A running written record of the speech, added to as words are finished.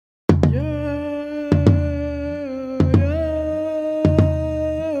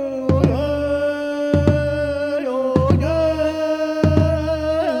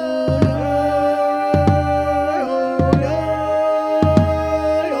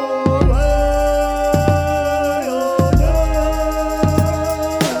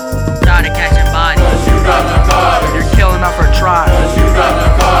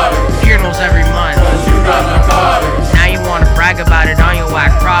got narcotics. Now you wanna brag about it on your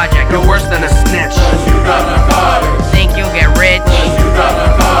whack project. You're worse than a snitch. You got narcotics. Think you'll get rich? You got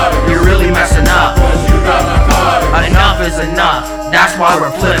narcotics. You're really messing up. You got narcotics. Enough is enough. That's why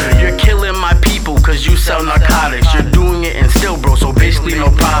we're flipping. You're killing my people cause you sell narcotics. You're doing it and still broke, so basically no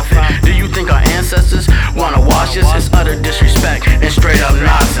profit. Do you think our ancestors wanna wash this? It's utter disrespect and straight up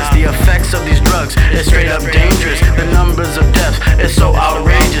nonsense. The effects of these drugs is straight up dangerous. The numbers of deaths is so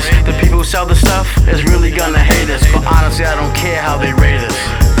outrageous. The people who sell the stuff is really gonna hate us, but honestly I don't care how they rate us.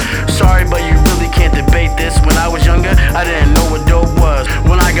 Sorry, but you really can't debate this. When I was younger, I didn't know what dope was.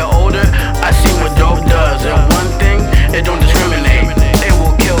 When I got older, I see what dope does. And one thing, it don't discriminate. It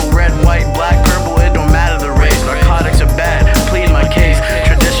will kill red, white, black, purple, it don't matter the race. Narcotics are bad, plead my case.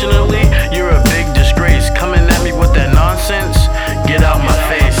 Traditionally, you're a big disgrace. Coming at me with that nonsense, get out my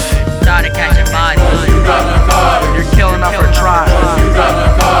face. Started catching bodies. You got narcotics. You're killing off our tribe. You got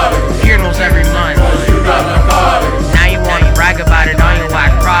narcotics. Funerals every month. You got narcotics. Now you wanna brag about it on your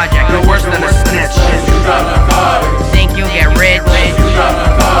whack project. You're worse than a snitch. You got narcotics. Think you'll get rich? You got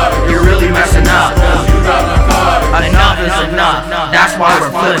narcotics. You're really messing up. You got narcotics. Enough is enough. That's why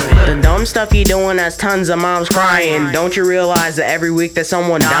we're flipping. The dumb stuff you doing has tons of moms crying. Don't you realize that every week there's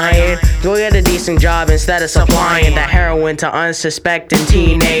someone dying? Go get a decent job instead of supplying that heroin to unsuspecting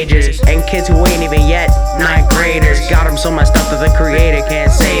teenagers and kids who ain't even yet ninth graders. Got them so messed up that the creator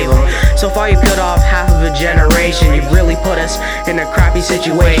can't save them. So far you killed off half of a generation. You've really put us in a crappy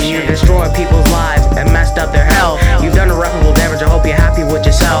situation. You've destroyed people's lives and messed up their health. You've done irreparable damage. I hope you're happy with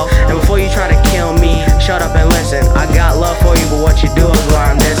yourself. And before you try to kill me, shut up and listen. I got love for you, but what you do is why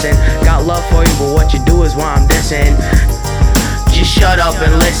I'm dissing. Got love for you, but what you do is why I'm dissing. Just shut up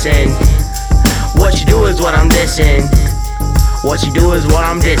and listen. What you do is what I'm dissing. What you do is what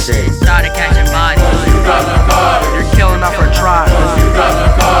I'm dissing. Started catching bodies. You got narcotics. You're killing off our tribe. You got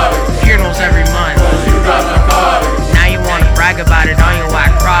narcotics. Funerals every month. You got narcotics. Now you wanna brag about it on your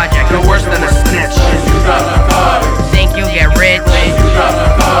whack project. You're worse than a snitch. You got narcotics. Think you'll get rich? You got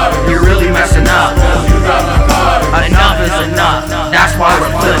narcotics. You're really messing up. You got narcotics. Enough is enough. That's why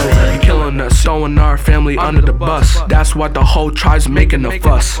we're flipping. You killing us, throwing our family under the bus. That's what the whole tribe's making a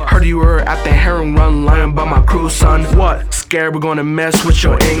fuss. Heard you were at the heroin run, lying by my crew, son. What? Scared we're gonna mess with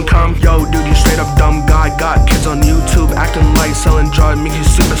your income? Yo, dude, you straight up dumb guy. Got kids on YouTube acting like selling drugs makes you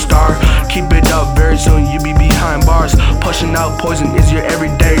superstar. Keep it up, very soon you be behind bars. Pushing out poison is your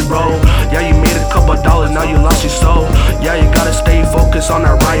everyday role. Yeah, you made a couple dollars, now you lost your soul. Yeah, you gotta stay focused on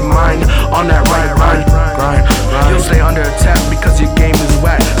that right mind, on that right grind. You'll stay under attack because your game is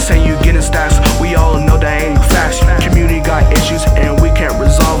whack. Say you getting stacks, we all know that ain't facts. Community got issues and we can't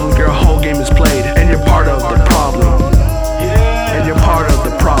resolve them. Your whole game is played and you're part of the problem. And you're part of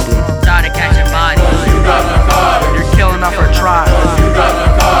the problem. Started catching bodies. You got narcotics. You're killing off our tribe. You got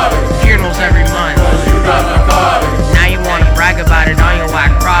narcotics. Funerals every month. You got narcotics. Now you wanna brag about it on your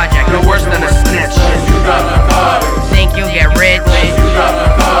whack project. You're worse than a snitch. You got narcotics. Think you'll get rich? You got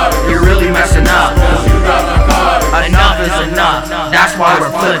narcotics. You're really messing up. You got narcotics. Enough is enough. That's why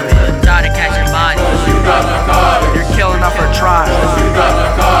we're flipping. Started catching bodies. You got narcotics. You're killing off our tribe. You got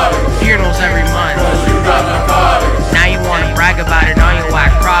narcotics. Funerals every month. You got narcotics. Now you wanna brag about it on your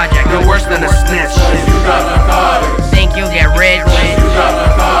whack project. You're worse than a snitch. You got narcotics. Think you'll get rich? You got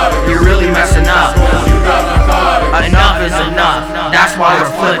narcotics. You're really messing up. You got narcotics. Enough is enough. That's why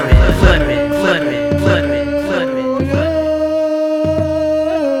we're flipping.